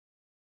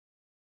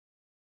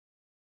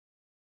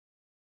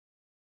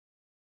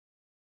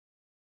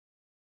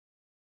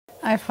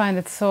I find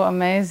it so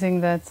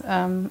amazing that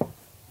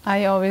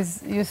I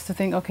always used to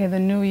think, okay, the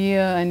new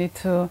year, I need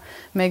to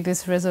make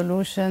these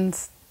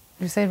resolutions.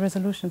 You say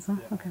resolutions, huh?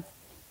 Yeah. Okay.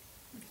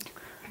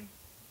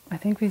 I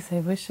think we say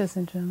wishes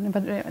in German,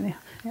 but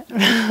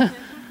yeah.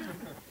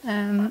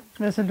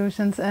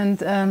 Resolutions,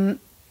 and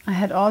I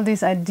had all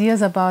these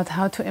ideas about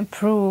how to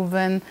improve,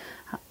 and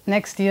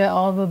next year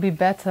all will be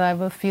better, I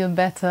will feel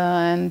better,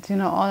 and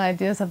all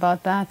ideas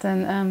about that,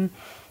 and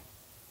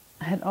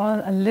I had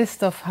a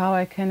list of how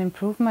I can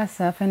improve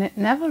myself, and it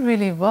never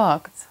really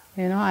worked.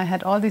 I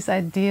had all these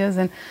ideas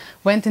and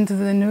went into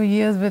the new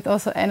years with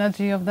also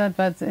energy of that,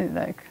 but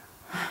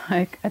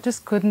I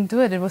just couldn't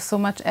do it. It was so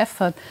much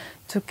effort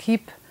to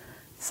keep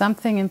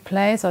something in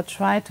place or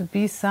try to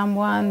be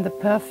someone, the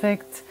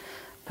perfect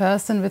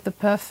person with the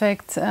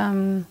perfect,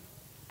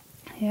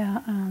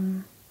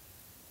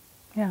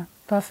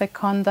 perfect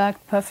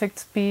conduct, perfect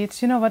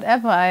speech,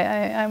 whatever.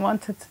 I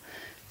wanted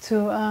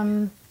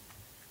to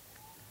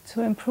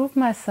improve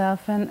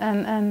myself,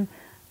 and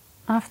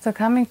after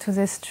coming to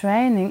this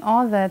training,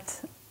 all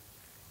that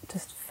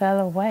just fell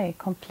away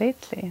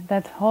completely.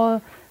 That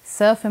whole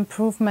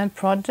self-improvement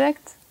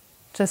project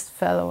just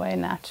fell away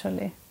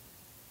naturally.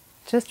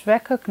 Just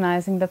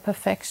recognizing the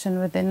perfection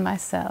within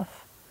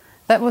myself.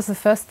 That was the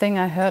first thing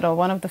I heard, or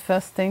one of the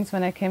first things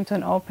when I came to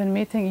an open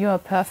meeting. You are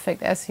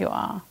perfect as you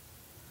are.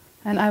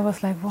 And I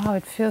was like, wow,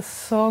 it feels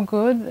so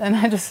good. And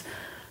I just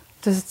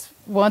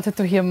wanted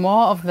to hear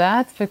more of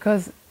that,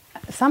 because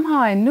somehow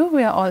I knew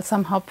we are all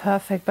somehow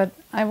perfect, but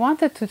I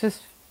wanted to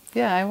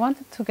I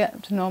wanted to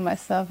get to know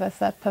myself as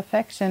that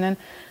perfection, and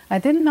I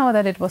didn't know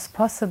that it was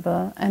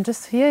possible. And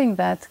just hearing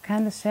that,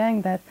 kind of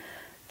sharing that,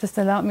 just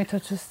allowed me to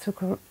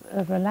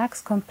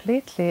relax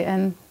completely,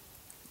 and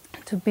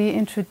to be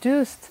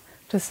introduced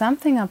to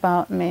something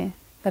about me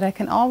that I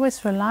can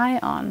always rely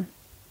on,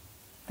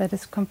 that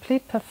is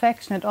complete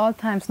perfection at all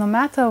times, no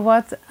matter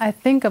what I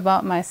think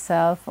about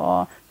myself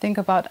or think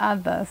about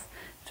others,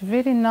 to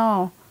really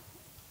know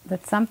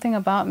that something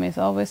about me is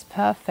always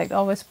perfect,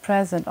 always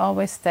present,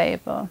 always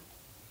stable.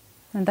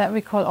 And that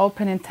we call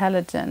open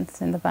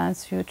intelligence in the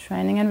Balanced View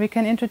training. And we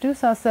can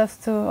introduce ourselves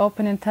to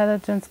open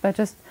intelligence by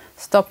just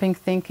stopping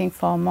thinking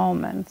for a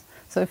moment.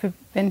 So if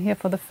you've been here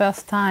for the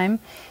first time,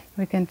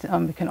 we can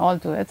all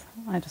do it.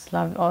 I just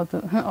love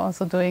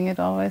also doing it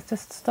always.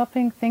 Just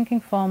stopping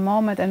thinking for a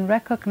moment and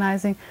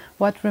recognizing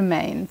what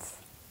remains.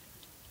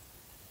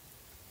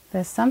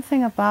 There's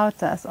something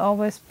about us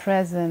always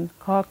present,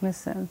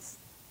 cognizance,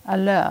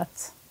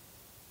 alert,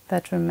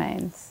 that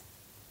remains.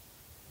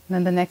 And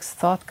then the next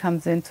thought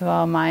comes into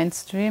our mind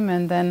stream,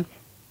 and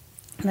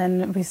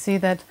then we see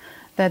that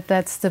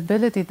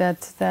stability,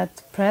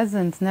 that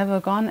presence, never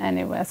gone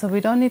anywhere. So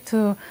we don't need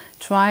to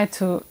try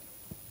to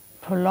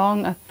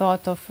prolong a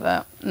thought of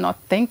not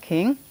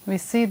thinking. We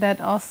see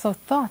that also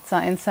thoughts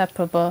are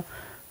inseparable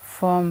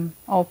from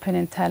open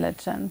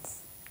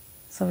intelligence.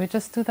 So we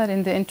just do that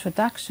in the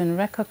introduction,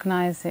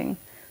 recognizing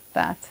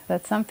that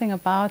something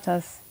about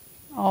us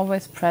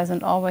always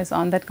present, always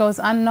on, that goes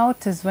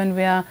unnoticed when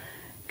we are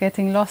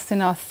getting lost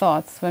in our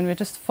thoughts, when we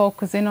just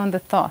focus in on the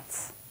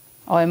thoughts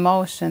or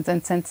emotions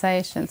and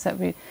sensations that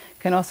we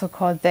can also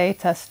call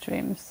data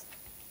streams.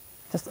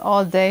 Just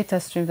all data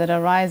streams that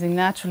are arising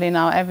naturally in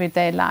our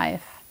everyday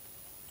life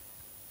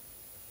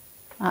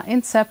are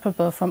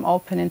inseparable from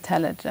open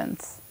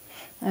intelligence.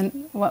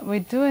 And what we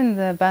do in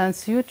the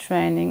Balanced View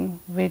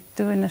training, we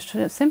do in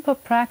a simple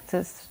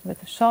practice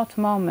with short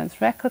moments,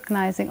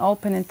 recognizing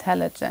open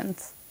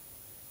intelligence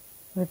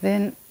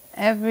within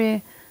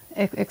every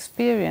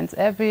experience,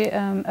 every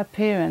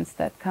appearance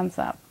that comes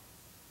up.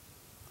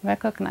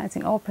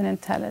 Recognizing open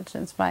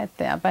intelligence right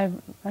there by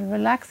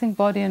relaxing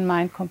body and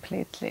mind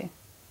completely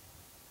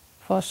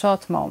for a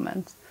short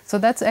moment. So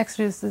that's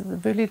actually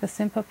really the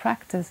simple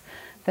practice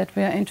that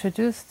we are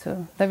introduced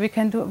to, that we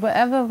can do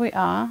wherever we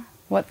are,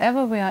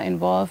 whatever we are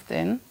involved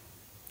in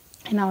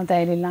our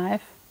daily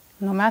life,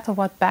 no matter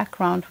what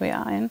background we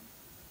are in,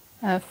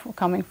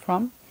 coming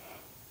from.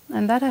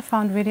 And that I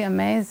found really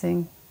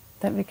amazing,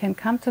 that we can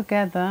come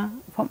together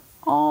from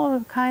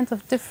all kinds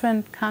of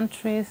different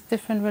countries,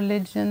 different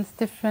religions,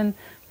 different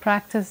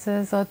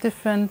practices, or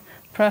different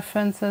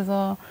preferences,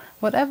 or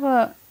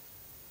whatever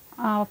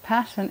our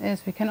passion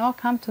is. We can all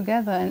come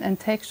together and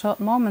take short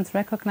moments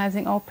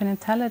recognizing open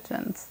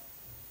intelligence.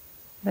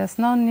 There's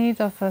no need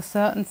of a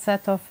certain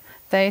set of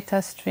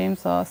data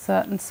streams or a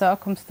certain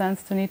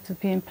circumstance to need to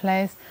be in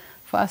place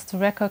for us to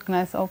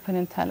recognize open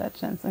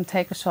intelligence and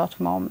take a short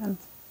moment.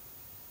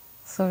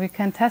 So we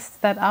can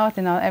test that out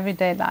in our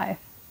everyday life.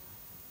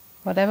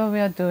 Whatever we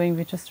are doing,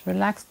 we just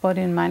relax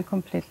body and mind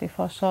completely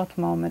for a short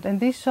moment. And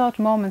these short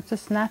moments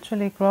just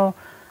naturally grow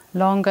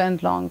longer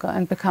and longer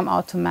and become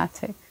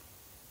automatic.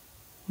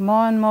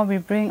 More and more we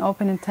bring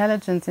open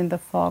intelligence in the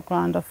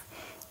foreground of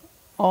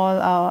all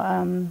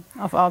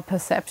our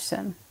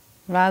perception,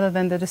 rather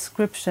than the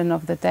description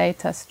of the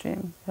data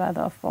stream,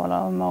 rather of all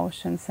our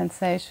emotions,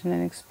 sensation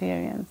and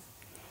experience.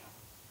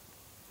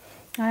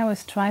 I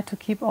always try to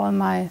keep all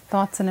my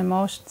thoughts and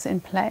emotions in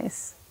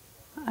place.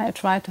 I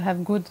try to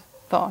have good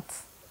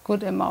thoughts,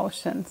 good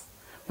emotions.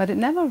 But it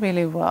never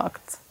really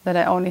worked, that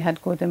I only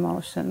had good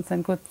emotions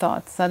and good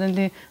thoughts.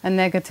 Suddenly a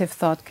negative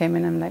thought came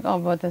in. I'm like, oh,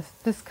 where does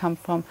this come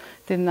from?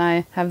 Didn't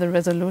I have the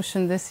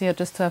resolution this year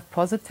just to have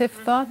positive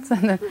thoughts?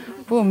 And then,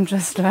 boom,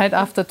 just right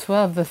after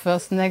 12, the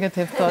first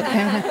negative thought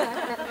came in.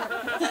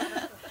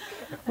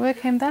 Where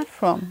came that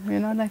from? You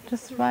know, like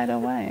just right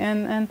away.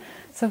 And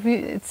so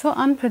it's so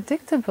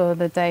unpredictable,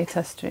 the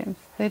data streams.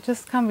 They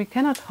just come, we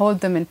cannot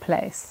hold them in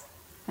place.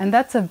 And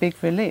that's a big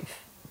relief.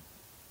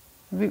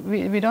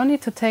 We don't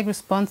need to take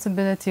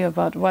responsibility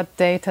about what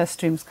data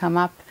streams come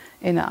up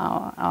in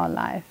our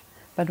life.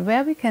 But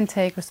where we can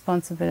take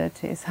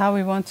responsibility is how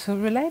we want to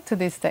relate to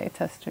these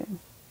data streams.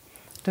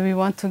 Do we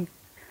want to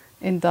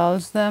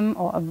indulge them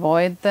or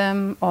avoid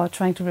them or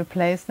trying to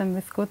replace them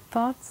with good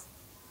thoughts?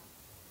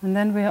 And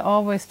then we are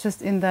always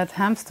just in that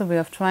hamster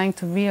wheel of trying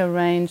to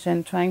rearrange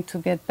and trying to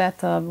get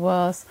better,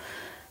 worse.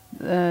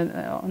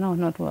 No,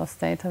 not worse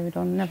data. We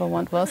don't never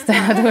want worse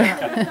data, do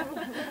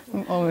we?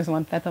 We always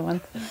want better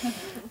ones.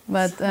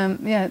 But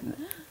yeah,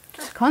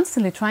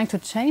 constantly trying to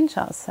change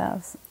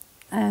ourselves.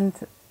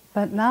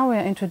 But now we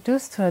are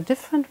introduced to a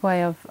different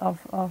way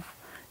of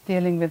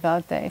dealing with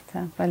our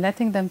data, by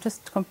letting them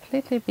just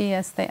completely be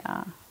as they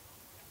are.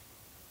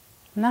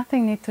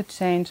 Nothing needs to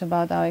change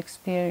about our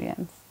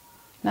experience.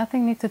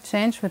 Nothing needs to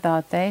change with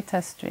our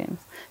data streams.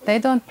 They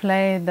don't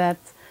play that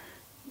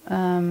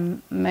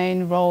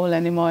main role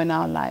anymore in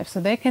our life, so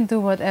they can do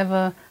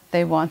whatever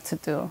they want to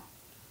do.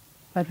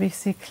 But we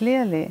see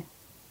clearly,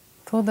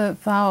 through the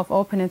power of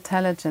open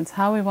intelligence,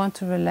 how we want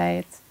to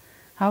relate,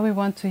 how we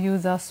want to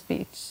use our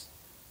speech.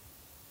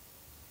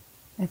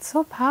 It's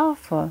so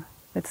powerful.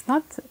 It's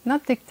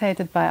not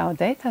dictated by our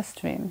data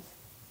streams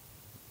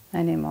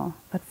anymore,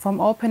 but from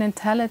open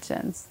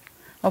intelligence.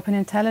 Open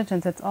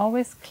intelligence, it's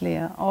always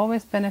clear,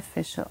 always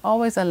beneficial,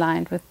 always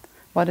aligned with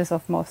what is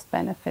of most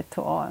benefit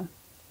to all.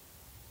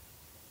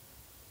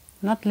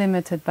 Not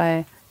limited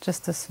by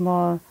just a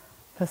small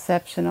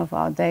perception of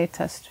our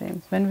data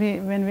streams. When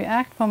we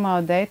act from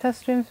our data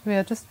streams, we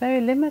are just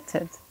very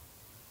limited.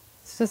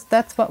 It's just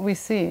that's what we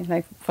see.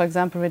 Like, for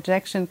example,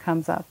 rejection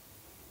comes up.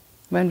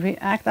 When we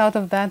act out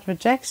of that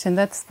rejection,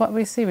 that's what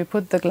we see. We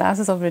put the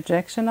glasses of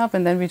rejection up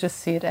and then we just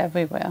see it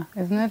everywhere.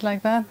 Isn't it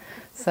like that?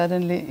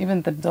 Suddenly,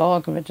 even the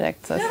dog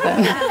rejects us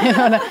then. You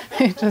know, like,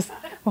 he just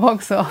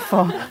walks off.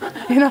 Or,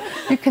 you know,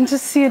 you can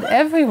just see it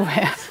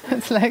everywhere.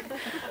 It's like,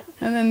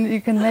 and then you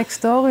can make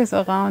stories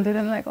around it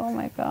and like, oh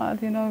my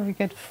God, you know, we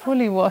get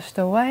fully washed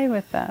away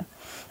with that.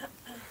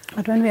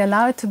 But when we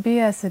allow it to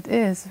be as it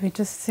is, we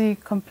just see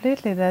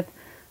completely that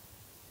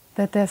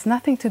there's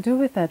nothing to do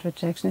with that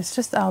rejection. It's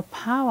just our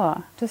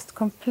power, just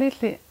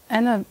completely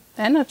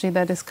energy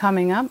that is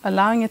coming up,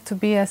 allowing it to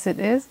be as it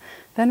is.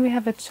 Then we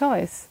have a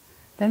choice.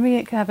 Then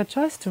we have a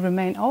choice to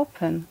remain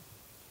open.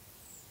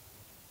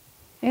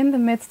 In the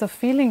midst of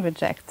feeling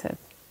rejected,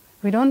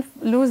 we don't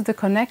lose the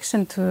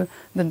connection to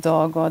the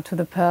dog or to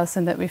the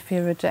person that we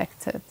feel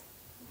rejected.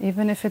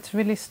 Even if it's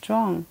really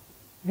strong,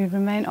 we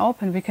remain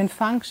open, we can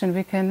function,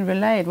 we can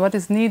relate what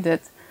is needed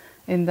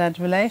in that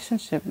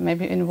relationship,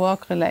 maybe in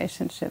work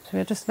relationships.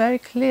 We're just very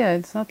clear.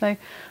 It's not like,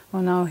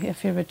 oh, now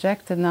if you're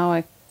rejected, now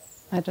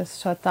I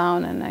just shut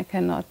down and I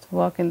cannot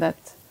work in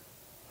that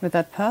with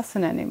that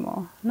person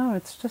anymore. No,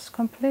 it's just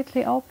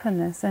completely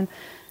openness. And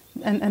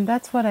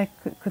that's what I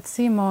could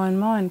see more and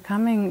more in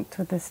coming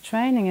to this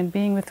training and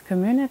being with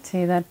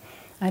community, that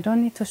I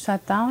don't need to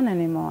shut down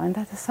anymore. And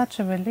that is such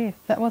a relief.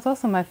 That was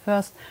also my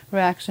first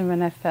reaction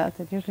when I felt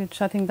it. Usually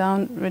shutting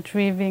down,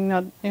 retrieving,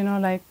 not, you know,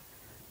 like,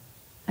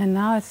 and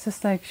now it's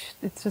just like,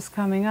 it's just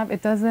coming up.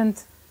 It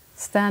doesn't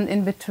stand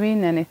in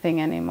between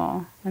anything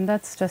anymore. And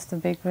that's just a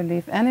big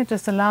relief. And it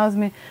just allows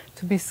me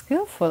to be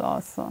skillful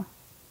also,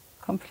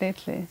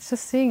 completely. It's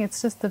just seeing,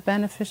 it's just the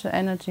beneficial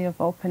energy of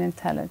open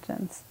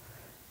intelligence.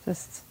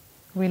 Just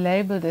we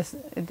label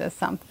it as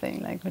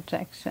something like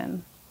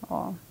rejection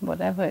or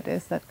whatever it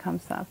is that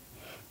comes up.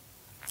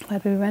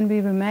 But when we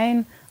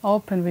remain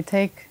open, we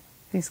take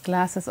these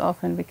glasses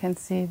off and we can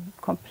see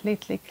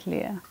completely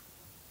clear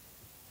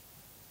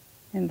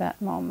in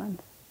that moment.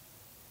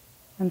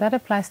 And that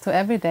applies to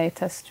every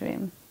data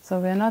stream. So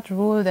we're not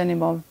ruled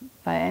anymore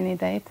by any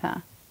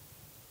data.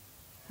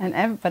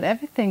 But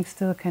everything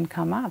still can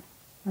come up.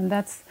 And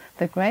that's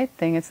the great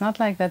thing. It's not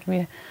like that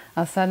we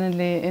are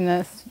suddenly in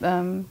a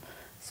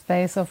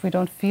space of we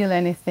don't feel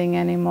anything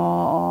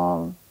anymore,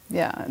 or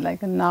yeah,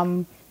 like a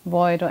numb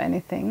void or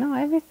anything. No,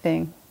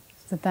 everything.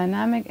 It's the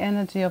dynamic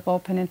energy of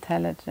open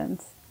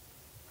intelligence.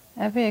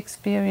 Every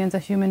experience a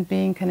human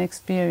being can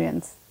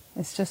experience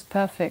is just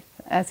perfect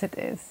as it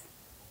is.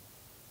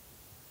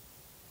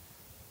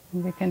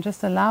 And we can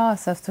just allow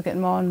ourselves to get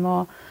more and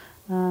more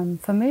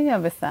familiar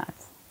with that.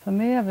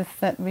 Familiar with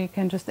that we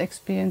can just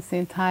experience the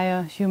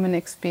entire human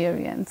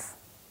experience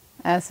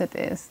as it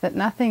is. That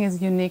nothing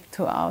is unique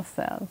to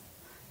ourselves.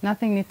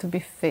 Nothing needs to be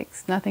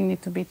fixed. Nothing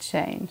needs to be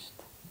changed.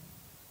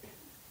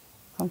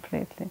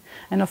 Completely.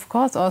 And of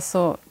course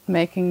also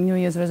making New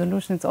Year's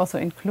resolutions also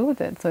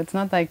included. So it's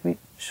not like we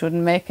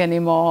shouldn't make any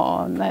more,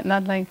 or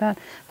not like that.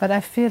 But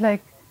I feel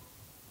like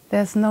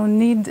there's no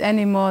need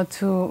anymore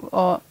to,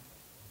 or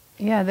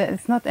yeah,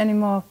 it's not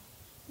anymore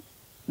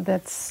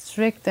that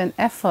strict an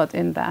effort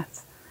in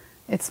that.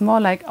 It's more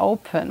like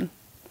open.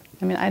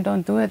 I mean, I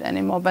don't do it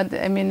anymore, but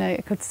I mean, I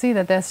could see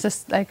that there's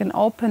just like an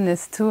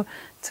openness to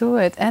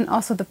it, and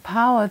also the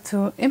power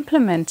to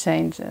implement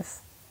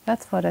changes.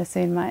 That's what I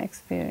see in my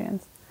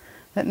experience.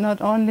 That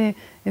not only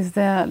is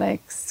there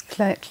like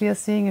clear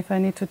seeing if I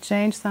need to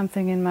change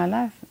something in my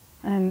life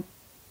and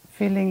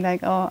feeling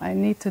like, oh, I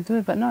need to do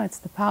it, but no, it's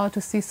the power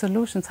to see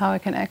solutions, how I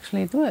can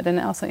actually do it and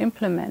also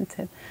implement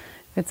it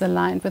if it's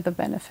aligned with the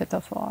benefit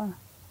of all.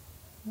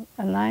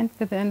 Aligned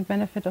with the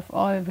benefit of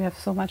all, we have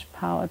so much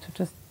power to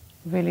just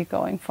really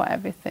going for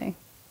everything.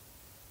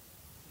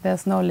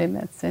 There's no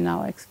limits in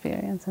our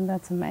experience, and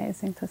that's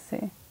amazing to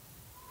see.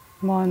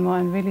 More and more,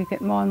 and really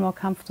get more and more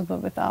comfortable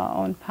with our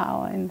own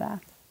power in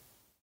that.